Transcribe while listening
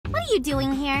you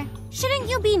doing here? Shouldn't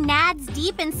you be nads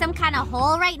deep in some kind of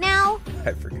hole right now?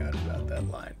 I forgot about that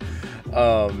line.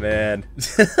 Oh, man.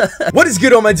 What is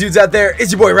good, all my dudes out there?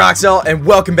 It's your boy Roxalt, and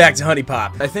welcome back to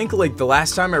Huniepop. I think, like, the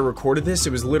last time I recorded this,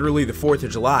 it was literally the 4th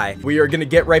of July. We are gonna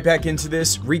get right back into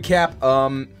this.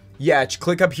 Recap, yeah,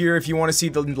 click up here if you want to see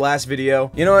the last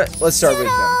video. You know what? Let's start with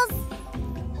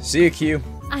them. See you, Q.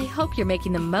 I hope you're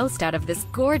making the most out of this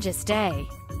gorgeous day.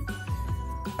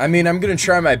 I mean, I'm gonna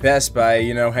try my best by,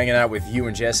 you know, hanging out with you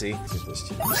and Jessie.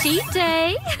 Cheat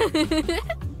day!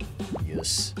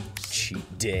 Yes,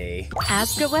 cheat day.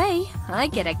 Ask away. I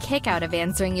get a kick out of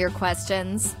answering your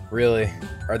questions. Really?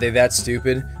 Are they that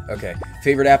stupid? Okay.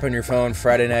 Favorite app on your phone,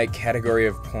 Friday night, category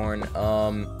of porn.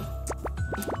 I'm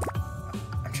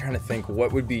trying to think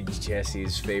what would be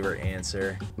Jessie's favorite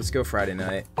answer. Let's go Friday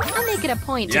night. I make it a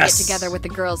point to get together with the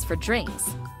girls for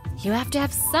drinks. You have to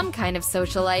have some kind of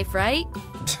social life, right?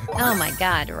 Oh my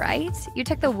god, right? You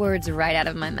took the words right out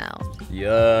of my mouth.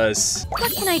 Yes.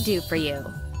 What can I do for you?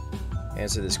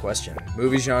 Answer this question.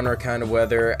 Movie genre, kind of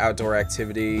weather, outdoor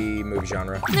activity, movie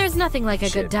genre. There's nothing like a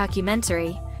good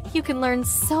documentary. You can learn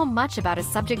so much about a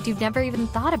subject you've never even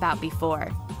thought about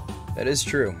before. That is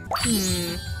true.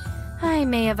 I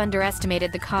may have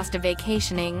underestimated the cost of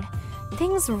vacationing.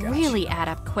 Things really add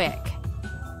up quick.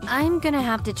 I'm gonna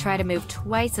have to try to move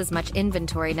twice as much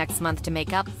inventory next month to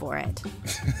make up for it.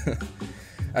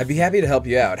 I'd be happy to help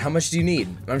you out. How much do you need?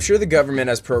 I'm sure the government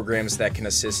has programs that can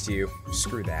assist you.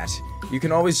 Screw that. You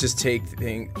can always just take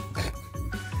things.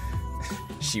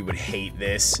 She would hate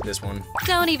this one.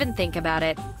 Don't even think about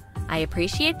it. I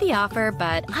appreciate the offer,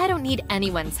 but I don't need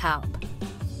anyone's help.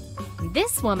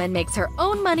 This woman makes her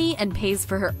own money and pays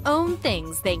for her own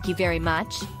things, thank you very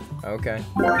much. Okay,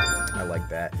 I like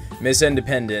that. Miss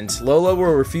Independent. Lola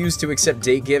will refuse to accept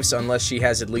date gifts unless she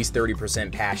has at least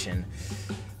 30% passion.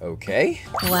 Okay.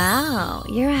 Wow,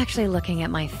 you're actually looking at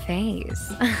my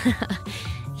face.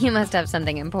 You must have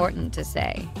something important to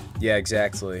say. Yeah,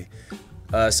 exactly.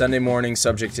 Sunday morning,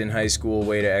 subject in high school,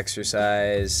 way to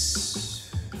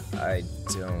exercise. I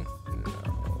don't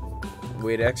know.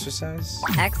 Way to exercise?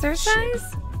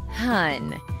 Exercise?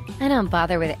 Hun, I don't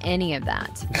bother with any of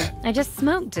that. I just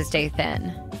smoke to stay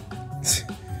thin.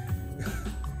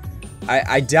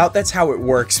 I doubt that's how it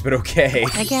works, but okay.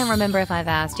 I can't remember if I've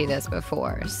asked you this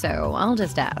before, so I'll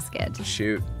just ask it.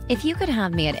 Shoot. If you could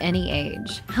have me at any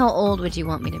age, how old would you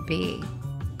want me to be?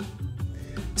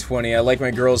 20. I like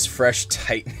my girls fresh,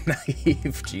 tight,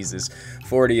 naive. Jesus.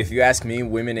 40. If you ask me,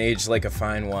 women age like a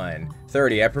fine wine.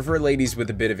 30. I prefer ladies with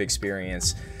a bit of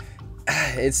experience.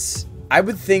 I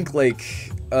would think,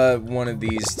 like, one of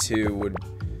these two would,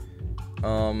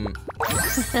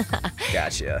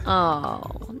 gotcha. Oh,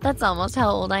 that's almost how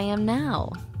old I am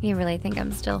now. You really think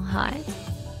I'm still hot?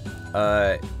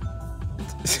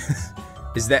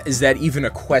 Is that even a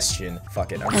question?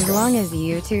 Fuck it. As long as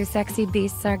you two sexy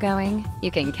beasts are going,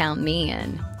 you can count me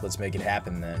in. Let's make it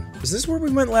happen then. Is this where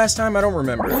we went last time? I don't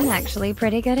remember. I'm actually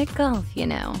pretty good at golf, you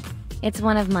know. It's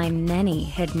one of my many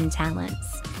hidden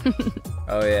talents.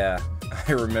 Oh yeah,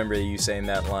 I remember you saying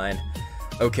that line.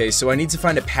 Okay, so I need to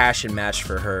find a passion match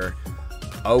for her.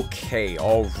 Okay,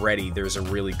 already there's a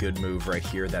really good move right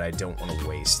here that I don't want to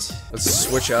waste. Let's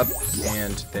switch up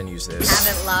and then use this.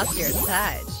 Haven't lost your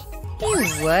touch. You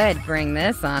would bring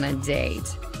this on a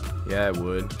date. Yeah, I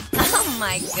would. Oh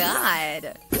my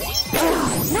god.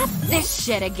 Not this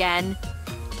shit again.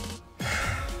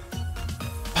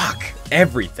 Fuck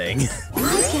everything.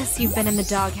 I guess you've been in the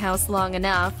doghouse long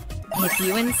enough. If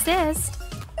you insist.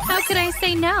 How could I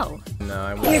say no? No,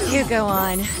 I won't. You two go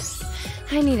on.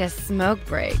 I need a smoke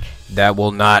break. That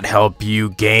will not help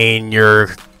you gain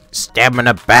your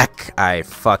stamina back. I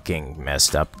fucking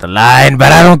messed up the line,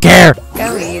 but I don't care.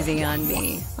 Go easy on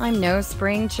me. I'm no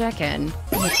spring chicken.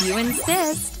 If you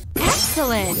insist.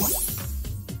 Excellent.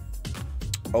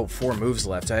 Oh, 4 moves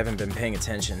left. I haven't been paying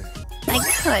attention. I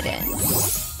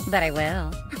couldn't, but I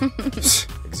will.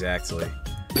 Exactly.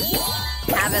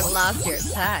 Haven't lost your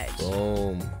touch.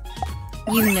 Boom.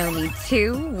 You know me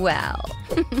too well.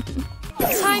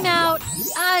 Time out.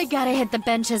 I gotta hit the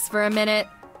benches for a minute.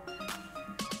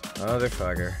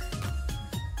 Motherfucker.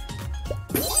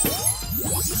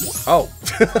 Oh,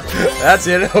 that's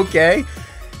it. Okay.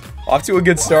 Off to a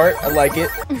good start. I like it.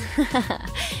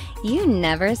 You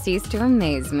never cease to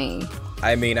amaze me.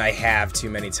 I mean, I have too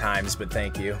many times, but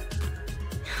thank you.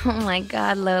 Oh my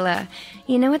god, Lola.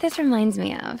 You know what this reminds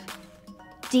me of?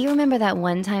 Do you remember that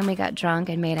one time we got drunk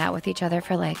and made out with each other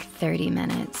for like 30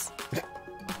 minutes?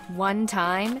 One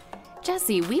time?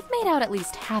 Jessie, we've made out at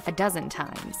least half a dozen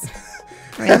times.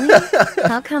 Really?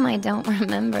 How come I don't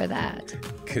remember that?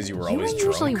 Because you were always drunk. You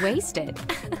were usually wasted.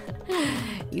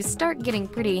 You start getting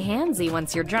pretty handsy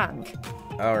once you're drunk.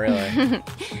 Oh, really?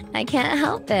 I can't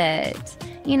help it.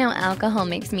 You know alcohol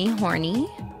makes me horny.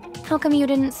 How come you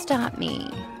didn't stop me?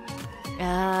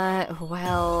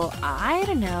 Well, I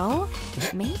don't know.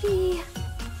 Maybe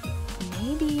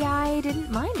I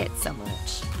didn't mind it so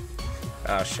much.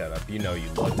 Oh, shut up. You know you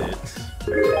loved it.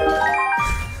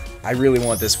 I really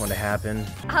want this one to happen.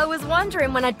 I was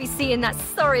wondering when I'd be seeing that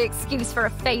sorry excuse for a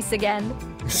face again.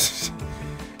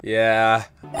 Yeah.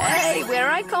 Hey, where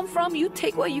I come from, you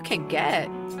take what you can get.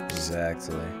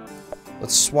 Exactly.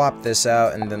 Let's swap this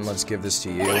out and then let's give this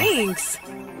to you. Thanks.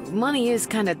 Money is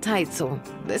kind of tight, so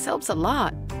this helps a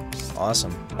lot.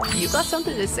 Awesome. You got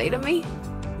something to say to me?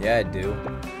 Yeah, I do.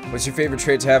 What's your favorite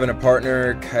trait to have in a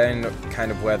partner? Kind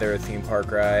of weather, theme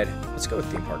park ride? Let's go with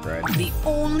theme park ride. The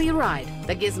only ride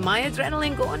that gets my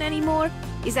adrenaline going anymore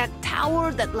is that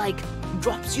tower that, like,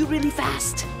 drops you really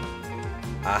fast.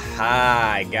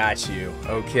 Aha, I got you.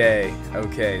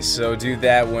 Okay, so do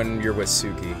that when you're with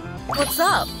Suki. What's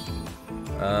up?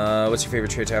 What's your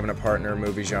favorite trait to have in a partner,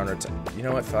 movie genre? You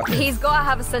know what, fuck it. He's gotta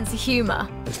have a sense of humor.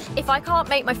 If I can't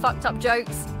make my fucked up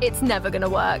jokes, it's never gonna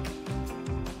work.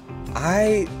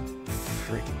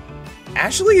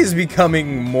 Ashley is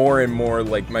becoming more and more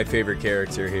like my favorite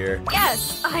character here.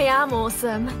 Yes, I am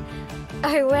awesome.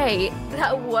 Oh wait,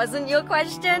 that wasn't your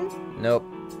question? Nope.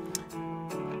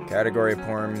 Category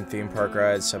porn, theme park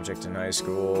rides, subject in high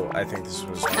school. I think this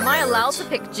was one Am of I my allowed words. to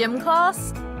pick gym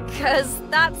class? Cause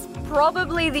that's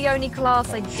probably the only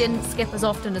class I didn't skip as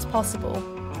often as possible.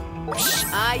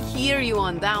 I hear you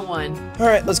on that one.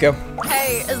 Alright, let's go.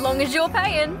 Hey, as long as you're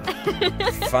paying.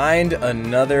 Find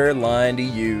another line to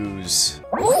use.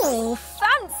 Ooh,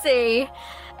 fancy!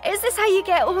 Is this how you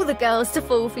get all the girls to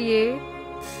fall for you?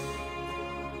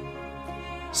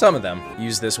 Some of them.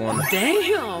 Use this one.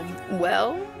 Damn.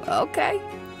 Well, okay.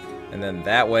 And then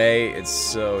that way, it's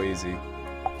so easy.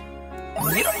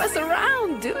 You don't mess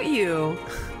around, do you?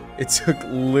 It took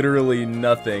literally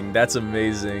nothing. That's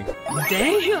amazing.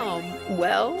 Damn.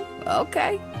 Well,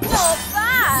 okay. Not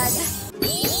bad!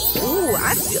 Ooh,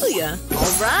 I feel ya.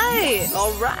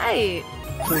 All right.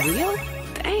 For real?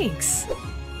 Thanks.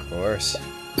 Of course.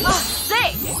 Oh,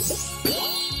 sick!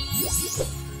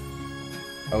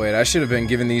 Oh wait, I should have been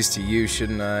giving these to you,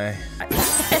 shouldn't I?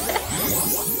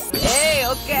 Hey,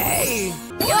 okay.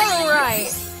 You're alright.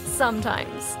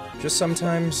 Sometimes. Just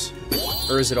sometimes?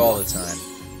 Or is it all the time?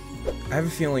 I have a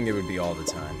feeling it would be all the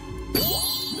time.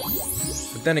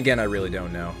 But then again, I really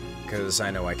don't know. Because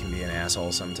I know I can be an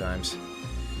asshole sometimes.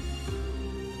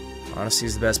 Honesty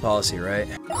is the best policy, right?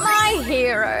 My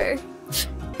hero.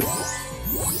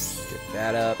 Get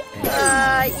that up.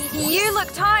 And You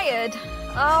look tired.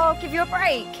 I'll give you a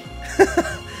break.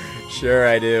 sure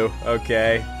I do.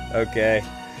 Okay.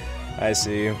 I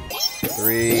see you.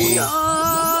 3.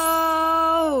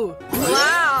 Oh!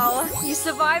 Wow, you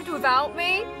survived without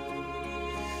me?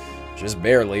 Just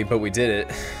barely, but we did it.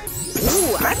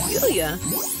 Ooh, I feel ya.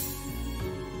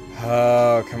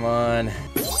 Oh, come on.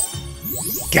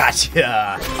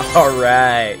 Gotcha!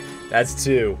 Alright. That's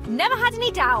 2. Never had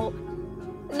any doubt.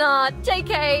 Nah,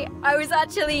 JK, I was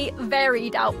actually very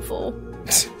doubtful.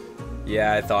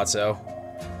 Yeah, I thought so.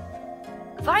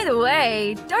 By the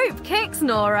way, dope kicks,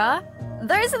 Nora.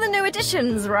 Those are the new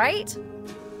additions, right?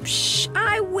 Psh,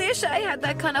 I wish I had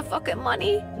that kind of fucking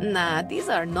money. Nah, these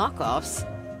are knockoffs.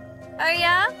 Oh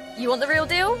yeah? You want the real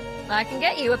deal? I can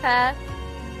get you a pair.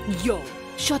 Yo,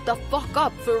 shut the fuck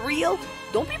up, for real?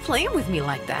 Don't be playing with me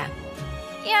like that.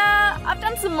 Yeah, I've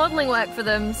done some modeling work for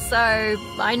them, so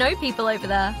I know people over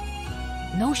there.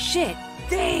 No shit.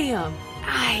 Damn.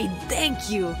 Thank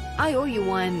you. I owe you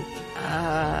one.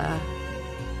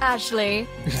 Ashley,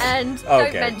 and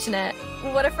Okay. don't mention it.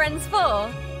 What are friends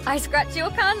for? I scratch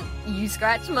your cunt, you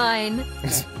scratch mine.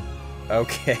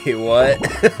 Okay, what?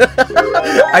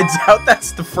 I doubt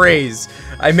that's the phrase.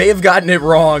 I may have gotten it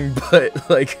wrong, but,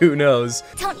 like, who knows?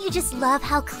 Don't you just love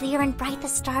how clear and bright the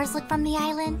stars look from the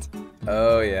island?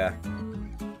 Oh, yeah.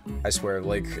 I swear,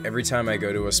 like, every time I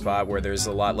go to a spot where there's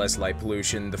a lot less light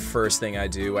pollution, the first thing I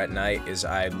do at night is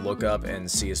I look up and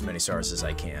see as many stars as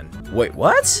I can. Wait,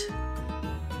 what?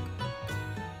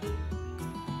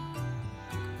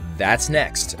 That's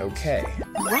next, okay.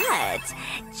 What?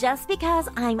 Just because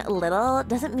I'm little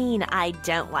doesn't mean I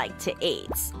don't like to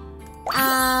eat.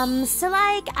 So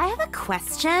like, I have a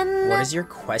question. What is your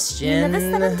question? The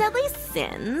 7 deadly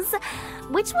sins.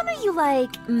 Which one are you,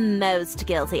 like, most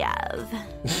guilty of?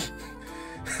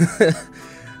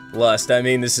 Lust, I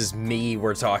mean, this is me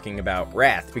we're talking about.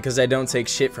 Wrath, because I don't take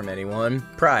shit from anyone.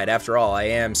 Pride, after all, I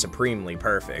am supremely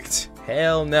perfect.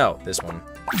 Hell no, this one.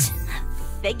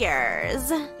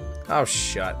 Figures. Oh,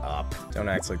 shut up. Don't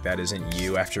act like that isn't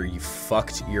you after you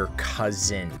fucked your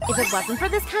cousin. If it wasn't for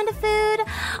this kind of food,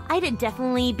 I'd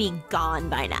definitely be gone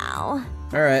by now.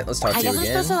 Alright, let's talk to you I guess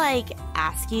again. I'm supposed to, like,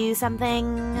 ask you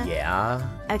something. Yeah?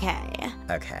 Okay.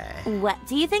 Okay. What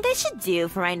do you think I should do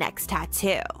for my next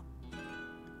tattoo?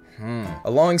 A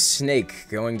long snake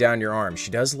going down your arm. She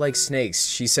does like snakes.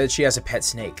 She said she has a pet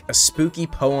snake. A spooky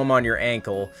poem on your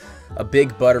ankle. A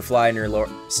big butterfly in your lower...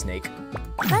 Snake.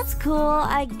 That's cool,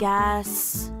 I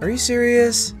guess. Are you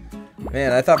serious?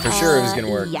 Man, I thought for sure it was gonna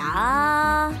work.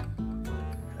 Yeah.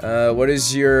 What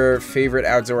is your favorite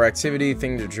outdoor activity,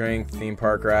 thing to drink, theme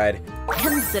park ride?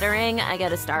 Considering I go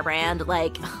to Starbrand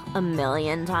like a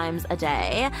million times a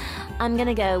day, I'm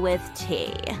gonna go with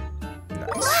tea.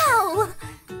 Nice. Wow!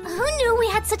 Who knew we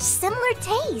had such similar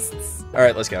tastes?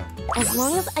 Alright, let's go. As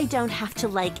long as I don't have to,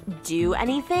 like, do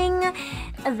anything,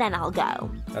 then I'll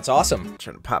go. That's awesome. I'm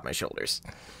trying to pop my shoulders.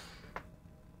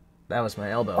 That was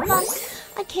my elbow. Fuck,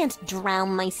 I can't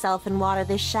drown myself in water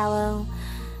this shallow.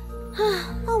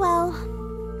 Oh well.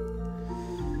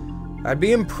 I'd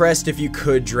be impressed if you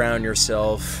could drown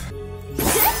yourself.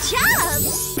 Good job!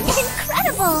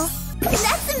 Incredible!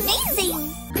 That's amazing!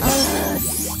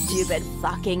 Stupid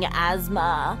fucking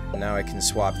asthma. Now I can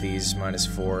swap these,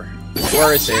 -4.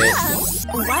 Worth it.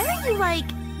 Why are you, like,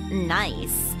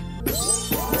 nice?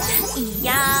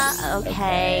 Yeah,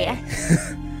 okay.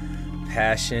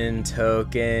 Passion,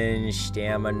 token,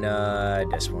 stamina,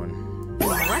 this one.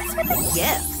 What's with the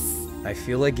gifts? I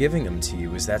feel like giving them to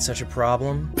you. Is that such a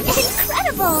problem?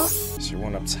 Incredible! Is there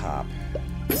one up top?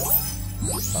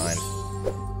 Fine.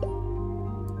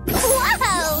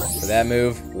 Wow! For that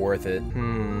move, worth it.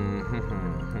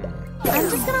 I'm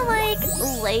just gonna, like,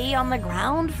 lay on the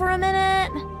ground for a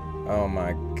minute. Oh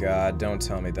my god, don't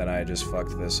tell me that I just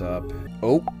fucked this up.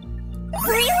 Oh.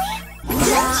 Really?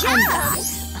 Yeah, Good I'm job! back.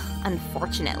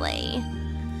 Unfortunately.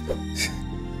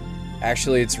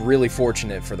 Actually, it's really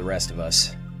fortunate for the rest of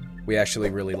us. We actually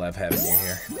really love having you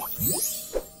here.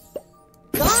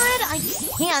 God, I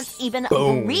can't even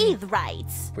Boom. breathe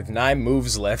right. With 9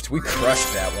 moves left, we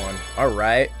crushed that one.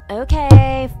 Alright.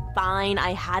 Okay, fine.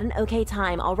 I had an okay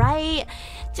time, alright?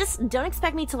 Just don't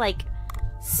expect me to, like,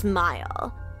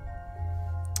 smile.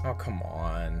 Oh, come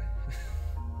on.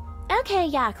 Okay,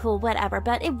 yeah, cool, whatever.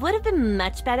 But it would have been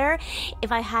much better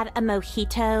if I had a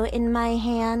mojito in my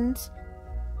hand.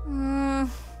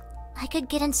 I could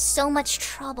get in so much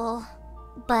trouble.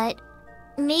 But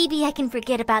maybe I can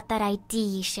forget about that ID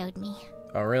you showed me.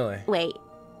 Oh, really? Wait,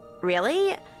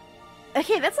 really?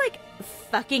 Okay, that's, like,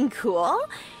 fucking cool.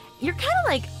 You're kind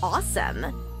of, like, awesome.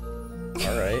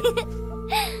 Alright.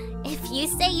 If you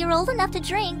say you're old enough to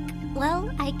drink,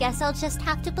 well, I guess I'll just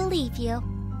have to believe you.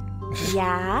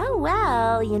 Yeah,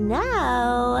 well, you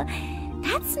know,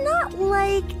 that's not,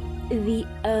 like, the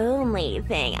only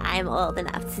thing I'm old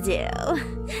enough to do.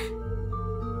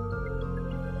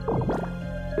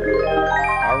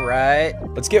 Alright.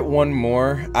 Let's get one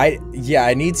more. I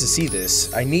need to see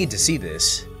this. I need to see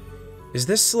this. Is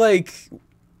this, like,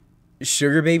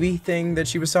 sugar baby thing that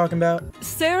she was talking about?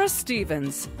 Sarah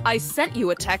Stevens, I sent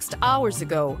you a text hours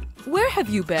ago. Where have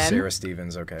you been? Sarah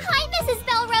Stevens, okay. Hi, Mrs.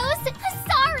 Belrose.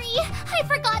 Sorry, I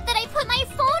forgot that I put my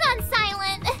phone on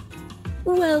silent.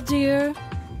 Well, dear,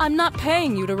 I'm not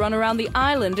paying you to run around the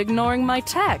island ignoring my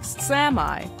texts, am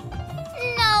I?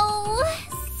 No,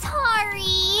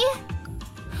 sorry.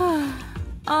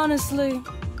 Honestly,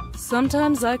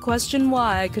 sometimes I question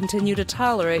why I continue to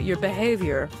tolerate your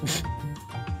behavior.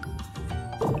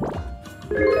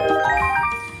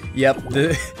 Yep,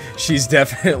 she's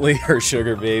definitely her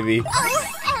sugar baby.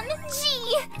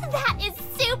 OMG! That is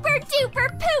super duper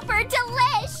pooper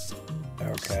delish!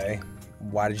 Okay.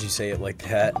 Why did you say it like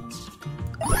that?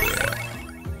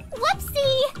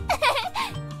 Whoopsie!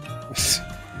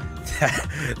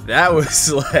 that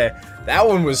was like... That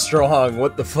one was strong.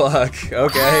 What the fuck?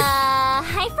 Okay.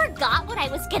 I forgot what I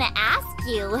was gonna ask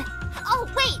you. Oh,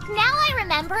 wait, now I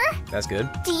remember. That's good.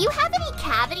 Do you have any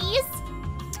cavities?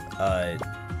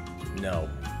 No.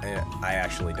 I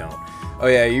actually don't. Oh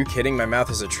yeah, are you kidding? My mouth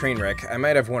is a train wreck. I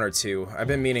might have 1 or 2. I've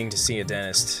been meaning to see a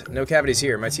dentist. No cavities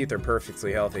here. My teeth are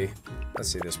perfectly healthy. Let's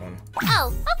see this one.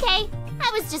 Oh, okay.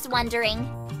 I was just wondering.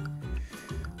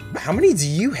 How many do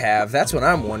you have? That's what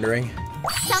I'm wondering.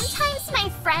 Sometimes my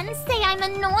friends say I'm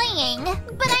annoying,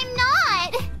 but I'm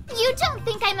not. You don't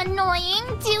think I'm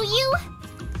annoying, do you?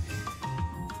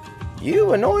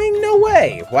 You annoying? No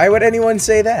way. Why would anyone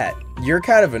say that? You're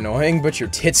kind of annoying, but your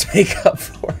tits make up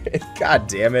for it. God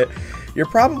damn it. You're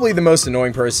probably the most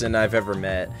annoying person I've ever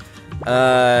met.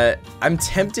 I'm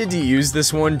tempted to use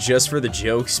this one just for the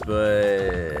jokes,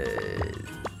 but...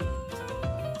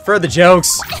 For the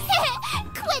jokes.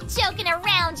 Quit joking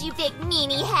around, you big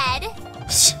meanie head.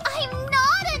 I'm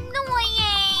not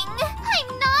annoying.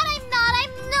 I'm not.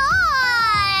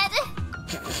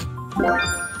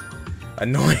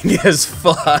 Annoying as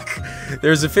fuck.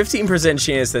 There's a 15%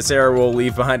 chance that Sarah will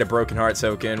leave behind a broken heart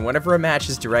token whenever a match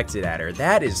is directed at her.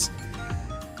 That is...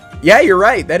 Yeah, you're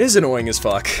right. That is annoying as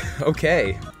fuck.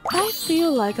 Okay. I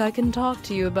feel like I can talk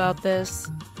to you about this,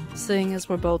 seeing as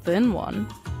we're both in one.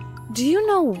 Do you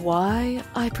know why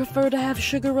I prefer to have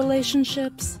sugar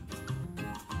relationships?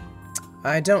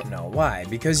 I don't know. Why?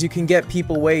 Because you can get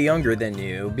people way younger than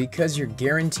you, because you're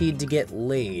guaranteed to get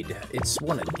laid. It's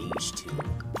one of these two.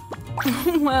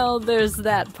 Well, there's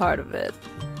that part of it.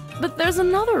 But there's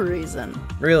another reason.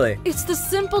 Really? It's the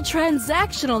simple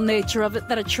transactional nature of it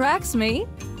that attracts me.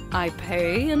 I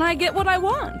pay and I get what I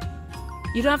want.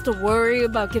 You don't have to worry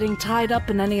about getting tied up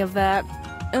in any of that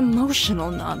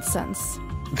emotional nonsense.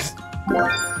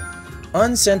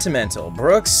 Unsentimental.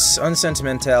 Brooke's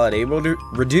unsentimentality will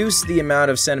reduce the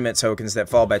amount of sentiment tokens that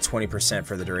fall by 20%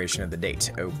 for the duration of the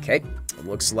date. Okay.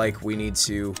 Looks like we need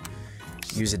to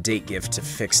use a date gift to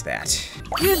fix that.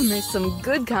 Give me some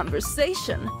good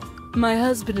conversation. My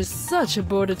husband is such a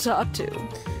bore to talk to.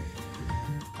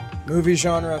 Movie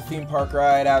genre, theme park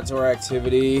ride, outdoor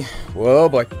activity. Whoa,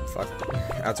 boy. Fuck.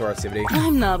 Outdoor activity.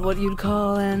 I'm not what you'd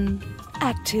call an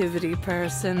activity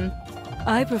person.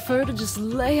 I prefer to just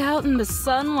lay out in the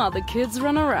sun while the kids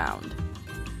run around.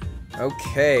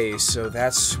 Okay, so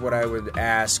that's what I would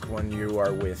ask when you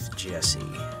are with Jessie.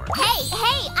 Hey,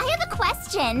 I have a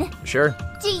question. Sure.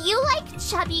 Do you like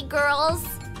chubby girls?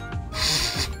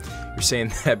 You're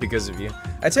saying that because of you.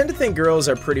 I tend to think girls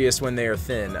are prettiest when they are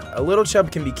thin. A little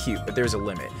chub can be cute, but there's a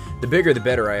limit. The bigger the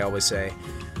better, I always say.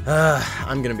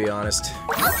 I'm gonna be honest.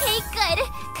 Okay, good.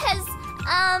 Cause,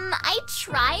 I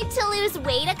tried to lose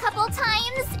weight a couple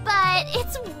times, but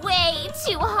it's way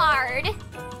too hard.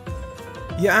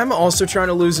 Yeah, I'm also trying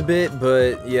to lose a bit,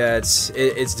 but yeah,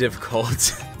 it's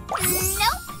difficult.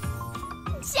 Nope.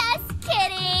 Just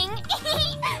kidding.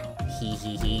 Hee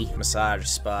hee hee. Massage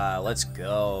spa, let's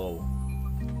go.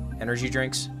 Energy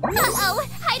drinks? Uh-oh,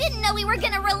 I didn't know we were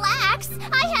gonna relax.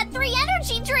 I had 3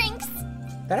 energy drinks.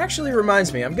 That actually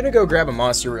reminds me, I'm gonna go grab a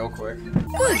Monster real quick.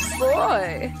 Good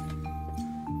boy.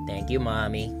 Thank you,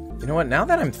 Mommy. You know what, now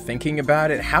that I'm thinking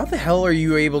about it, how the hell are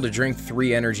you able to drink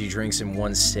 3 energy drinks in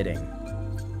one sitting?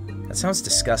 That sounds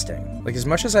disgusting. Like, as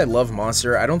much as I love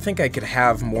Monster, I don't think I could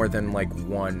have more than, like,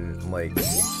 one, like...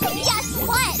 Guess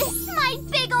what? My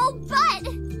big old butt!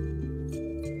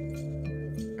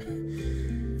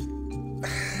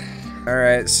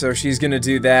 Alright, so she's gonna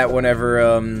do that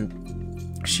whenever,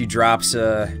 she drops,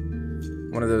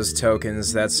 one of those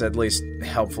tokens. That's at least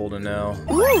helpful to know.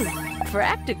 Ooh,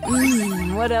 practical.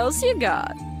 What else you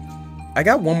got? I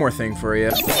got one more thing for you.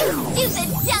 You stupid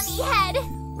dummy head!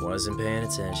 Wasn't paying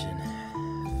attention.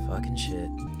 Fucking shit.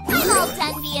 I'm all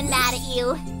done being mad at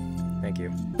you. Thank you.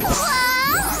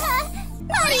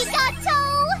 Arigato!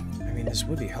 I mean, this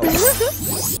would be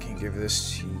helpful. Can give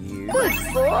this to you. Good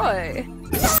boy.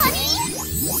 Honey?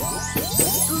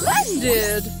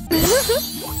 Splendid.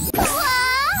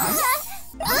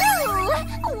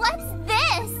 Ooh, what's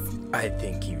this? I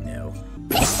think you know.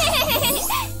 I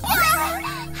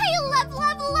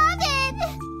love it!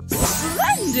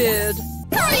 Splendid.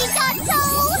 Arigato!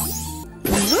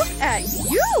 Look at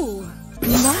you!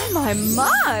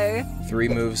 My! 3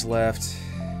 moves left.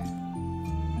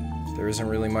 There isn't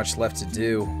really much left to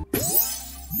do.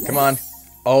 Come on.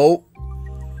 Oh,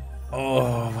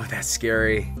 that's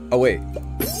scary. Oh, wait.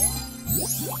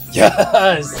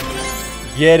 Yes!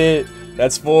 Get it.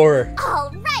 That's 4.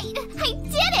 All right, I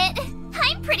did it!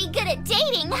 I'm pretty good at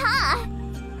dating, huh?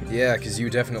 Yeah, because you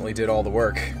definitely did all the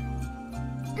work.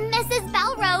 Mrs.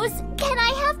 Belrose, can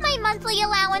I have my monthly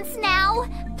allowance now?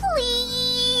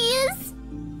 Please?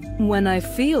 When I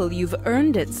feel you've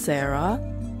earned it, Sarah.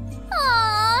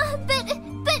 Aw, but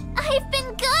I've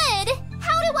been good.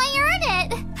 How do I earn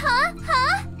it? Huh?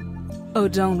 Oh,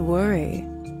 don't worry.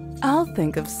 I'll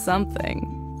think of something.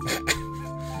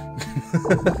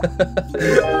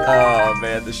 Oh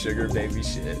man, the sugar baby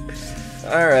shit.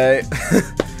 Alright.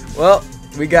 Well,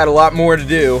 we got a lot more to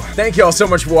do. Thank y'all so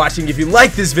much for watching. If you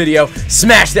like this video,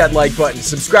 smash that like button.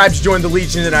 Subscribe to join the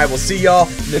Legion, and I will see y'all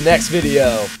in the next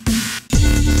video.